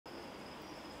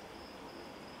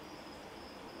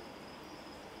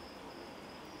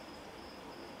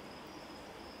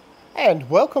And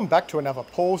welcome back to another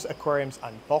Paul's Aquariums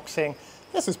unboxing.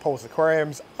 This is Paul's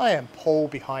Aquariums. I am Paul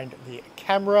behind the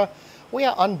camera. We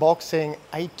are unboxing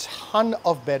a ton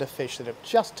of Bettafish that have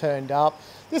just turned up.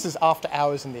 This is after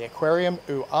hours in the aquarium.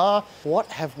 Ooh ah. What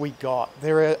have we got?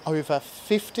 There are over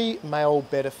 50 male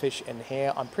Bettafish in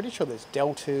here. I'm pretty sure there's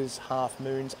deltas, half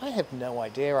moons. I have no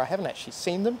idea. I haven't actually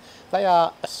seen them. They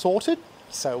are assorted,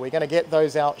 so we're going to get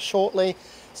those out shortly,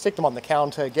 stick them on the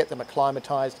counter, get them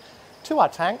acclimatized to our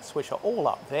tanks, which are all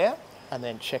up there, and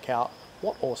then check out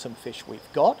what awesome fish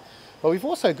we've got. But we've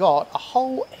also got a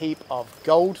whole heap of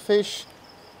goldfish.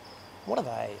 What are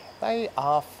they? They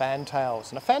are fantails.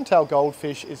 And a fantail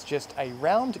goldfish is just a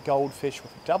round goldfish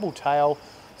with a double tail.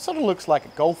 Sort of looks like a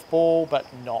golf ball, but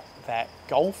not that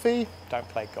golfy. Don't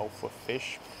play golf with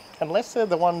fish, unless they're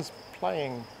the ones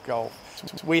playing golf.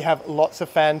 We have lots of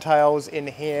fantails in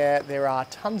here. There are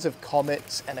tons of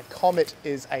comets, and a comet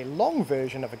is a long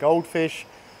version of a goldfish.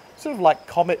 Sort of like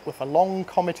comet with a long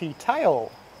comety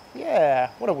tail.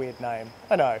 Yeah, what a weird name.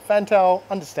 I know, fantail,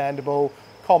 understandable.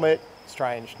 Comet,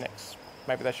 strange. Next,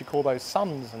 maybe they should call those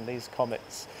suns and these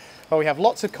comets. But we have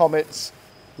lots of comets,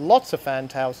 lots of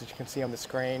fantails, as you can see on the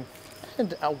screen,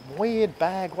 and a weird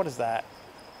bag. What is that?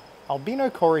 Albino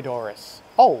CORYDORAS.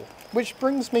 Oh, which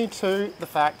brings me to the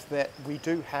fact that we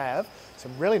do have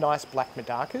some really nice black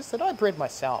Medakas that I bred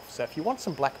myself. So if you want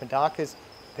some black Medakas,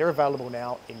 they're available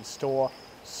now in store.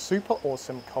 Super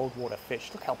awesome cold water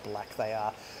fish. Look how black they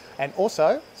are. And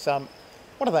also some,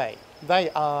 what are they? They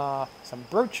are some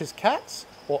Brooch's cats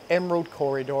or emerald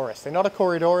CORYDORAS. They're not a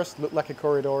CORYDORAS, look like a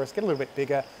CORYDORAS, get a little bit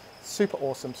bigger. Super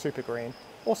awesome, super green.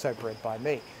 Also bred by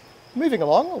me. Moving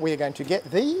along, we are going to get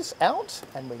these out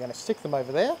and we're going to stick them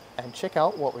over there and check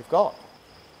out what we've got.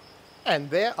 And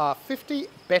there are 50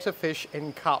 Bettafish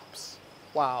in cups.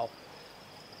 Wow.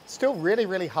 Still really,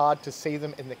 really hard to see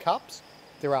them in the cups.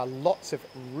 There are lots of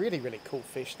really, really cool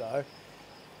fish though.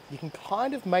 You can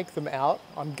kind of make them out.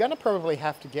 I'm going to probably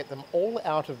have to get them all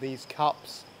out of these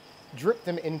cups, drip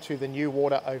them into the new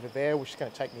water over there, which is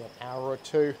going to take me an hour or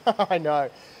two. I know.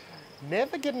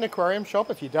 Never get an aquarium shop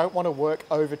if you don't want to work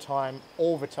overtime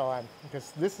all the time,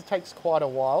 because this takes quite a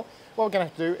while. What we're going to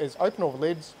have to do is open all the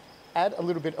lids, add a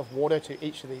little bit of water to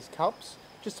each of these cups,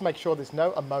 just to make sure there's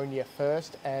no ammonia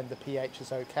first and the pH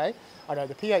is okay. I know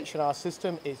the pH in our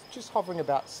system is just hovering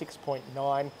about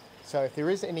 6.9, so if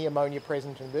there is any ammonia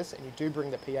present in this and you do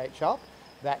bring the pH up,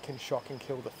 that can shock and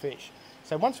kill the fish.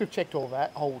 So once we've checked all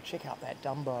that, oh, check out that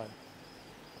Dumbo.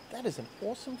 That is an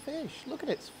awesome fish. Look at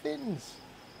its fins.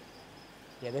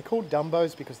 Yeah, they're called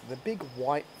Dumbos because of the big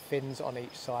white fins on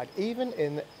each side. Even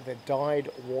in the dyed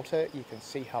water, you can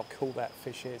see how cool that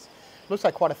fish is. Looks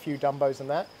like quite a few Dumbos in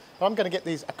that. But I'm going to get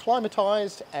these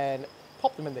acclimatized and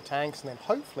pop them in the tanks, and then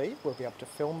hopefully we'll be able to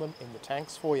film them in the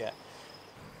tanks for you.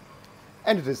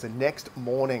 And it is the next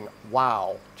morning.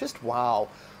 Wow, just wow.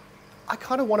 I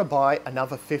kind of want to buy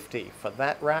another 50 for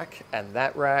that rack and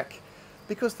that rack,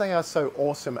 because they are so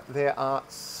awesome. There are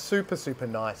super, super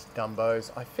nice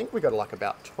Dumbos. I think we got like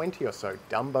about 20 or so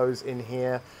Dumbos in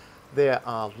here. There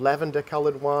are lavender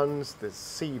colored ones, there's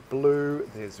sea blue,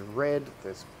 there's red,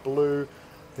 there's blue.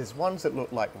 There's ones that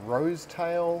look like rose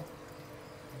tail.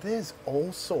 There's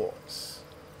all sorts.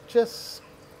 Just,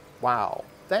 wow.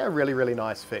 They are really, really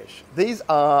nice fish. These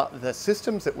are the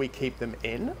systems that we keep them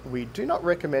in. We do not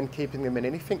recommend keeping them in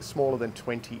anything smaller than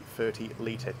 20, 30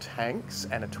 litre tanks.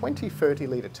 And a 20, 30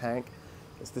 litre tank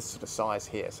is this sort of size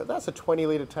here. So that's a 20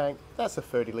 litre tank, that's a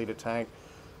 30 litre tank.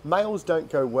 Males don't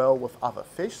go well with other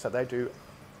fish, so they do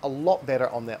a lot better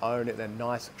on their own in a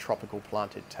nice tropical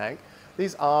planted tank.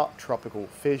 These are tropical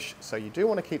fish, so you do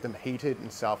want to keep them heated in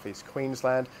southeast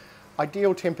Queensland.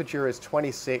 Ideal temperature is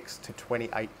 26 to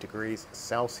 28 degrees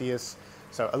Celsius.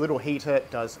 So a little heater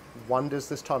does wonders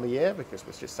this time of year because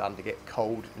it's just starting to get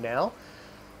cold now.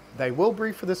 They will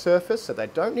breathe for the surface, so they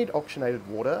don't need oxygenated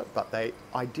water, but they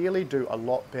ideally do a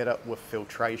lot better with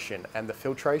filtration. And the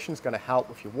filtration is going to help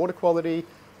with your water quality,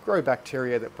 grow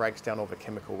bacteria that breaks down all the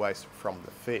chemical waste from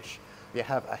the fish. You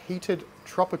have a heated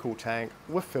tropical tank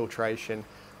with filtration.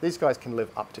 These guys can live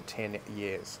up to 10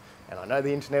 years. And I know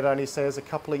the internet only says a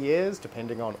couple of years,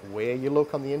 depending on where you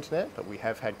look on the internet, but we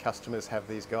have had customers have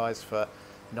these guys for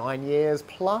 9 years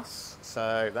plus.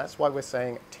 So that's why we're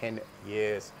saying 10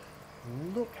 years.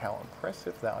 Look how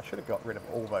impressive that. I should have got rid of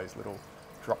all those little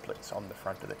droplets on the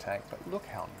front of the tank, but look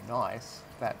how nice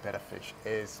that Bettafish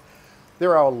is.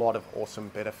 There are a lot of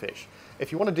awesome Bettafish.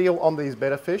 If you want to deal on these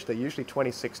Bettafish, they're usually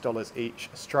 $26 each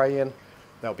Australian.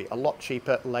 They'll be a lot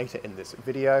cheaper later in this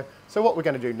video. So what we're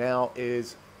going to do now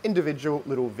is individual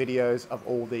little videos of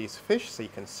all these fish so you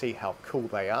can see how cool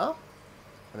they are,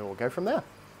 and then we'll go from there.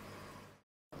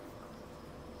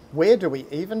 Where do we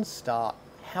even start?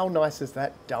 How nice is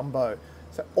that Dumbo?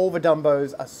 So all the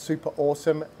Dumbos are super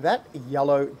awesome. That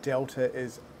yellow delta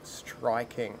is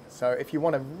striking. So if you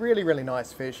want a really, really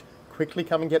nice fish, quickly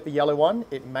come and get the yellow one.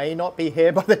 It may not be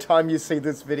here by the time you see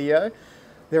this video.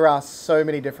 There are so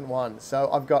many different ones. So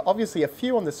I've got obviously a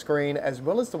few on the screen as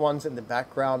well as the ones in the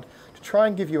background to try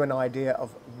and give you an idea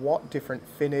of what different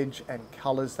finnage and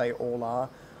colors they all are.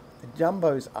 The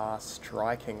Dumbos are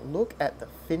striking. Look at the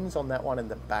fins on that one in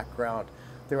the background.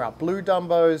 There are blue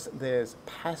Dumbos, there's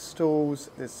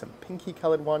pastels, there's some pinky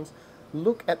colored ones.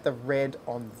 Look at the red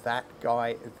on that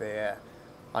guy there.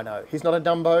 I know, he's not a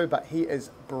Dumbo, but he is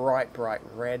bright, bright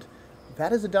red.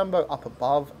 That is a Dumbo up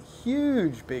above.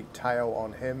 Huge big tail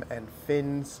on him and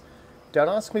fins. Don't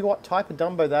ask me what type of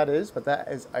Dumbo that is, but that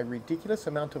is a ridiculous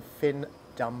amount of fin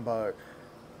Dumbo.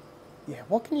 Yeah,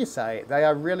 what can you say? They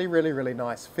are really, really, really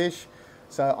nice fish.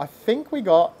 So I think we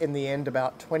got, in the end,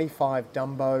 about 25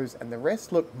 Dumbos, and the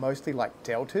rest look mostly like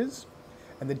deltas.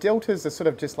 And the deltas are sort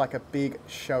of just like a big,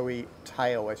 showy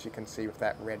tail, as you can see with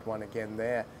that red one again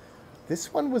there.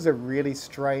 This one was a really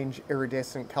strange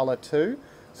iridescent color too.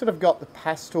 Sort of got the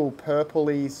pastel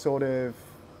purpley sort of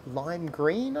lime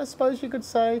green, I suppose you could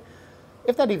say.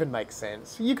 If that even makes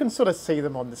sense. You can sort of see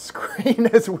them on the screen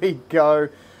as we go.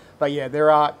 But yeah, there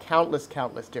are countless,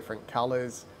 countless different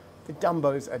colors. The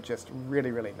Dumbos are just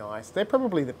really, really nice. They're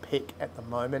probably the pick at the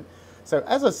moment. So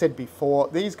as I said before,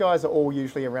 these guys are all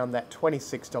usually around that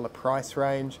 $26 price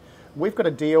range. We've got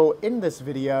a deal in this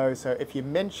video, so if you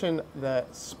mention the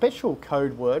special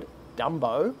code word,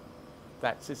 Dumbo,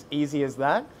 that's as easy as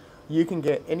that, you can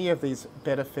get any of these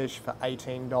Bettafish for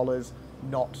 $18,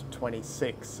 not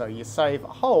 $26. So you save a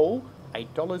whole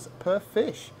 $8 per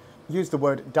fish. Use the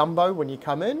word Dumbo when you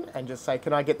come in and just say,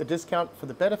 can I get the discount for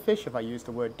the Bettafish if I use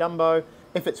the word Dumbo?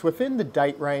 If it's within the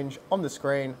date range on the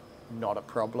screen, not a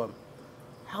problem.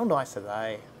 How nice are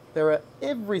they?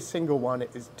 Every single one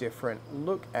is different.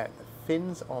 Look at the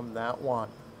fins on that one.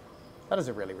 That is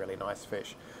a really, really nice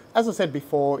fish. As I said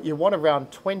before, you want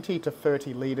around 20 to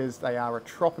 30 litres. They are a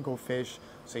tropical fish,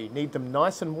 so you need them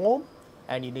nice and warm,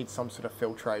 and you need some sort of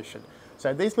filtration.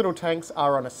 So these little tanks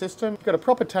are on a system. You've got a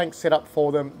proper tank set up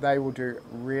for them. They will do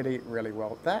really, really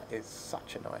well. That is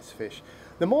such a nice fish.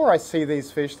 The more I see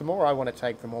these fish, the more I want to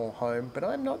take them all home, but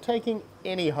I'm not taking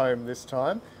any home this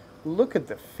time. Look at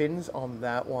the fins on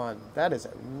that one. That is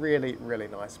a really, really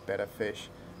nice Bettafish.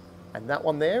 And that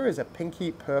one there is a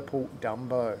pinky purple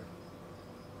Dumbo.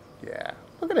 Yeah,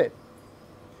 look at it.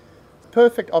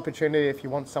 Perfect opportunity if you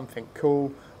want something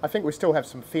cool. I think we still have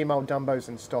some female Dumbos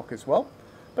in stock as well.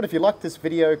 But if you like this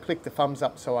video, click the thumbs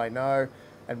up so I know,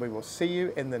 and we will see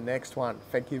you in the next one.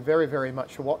 Thank you very, very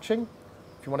much for watching.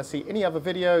 If you want to see any other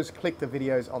videos, click the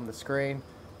videos on the screen,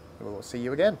 and we will see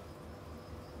you again.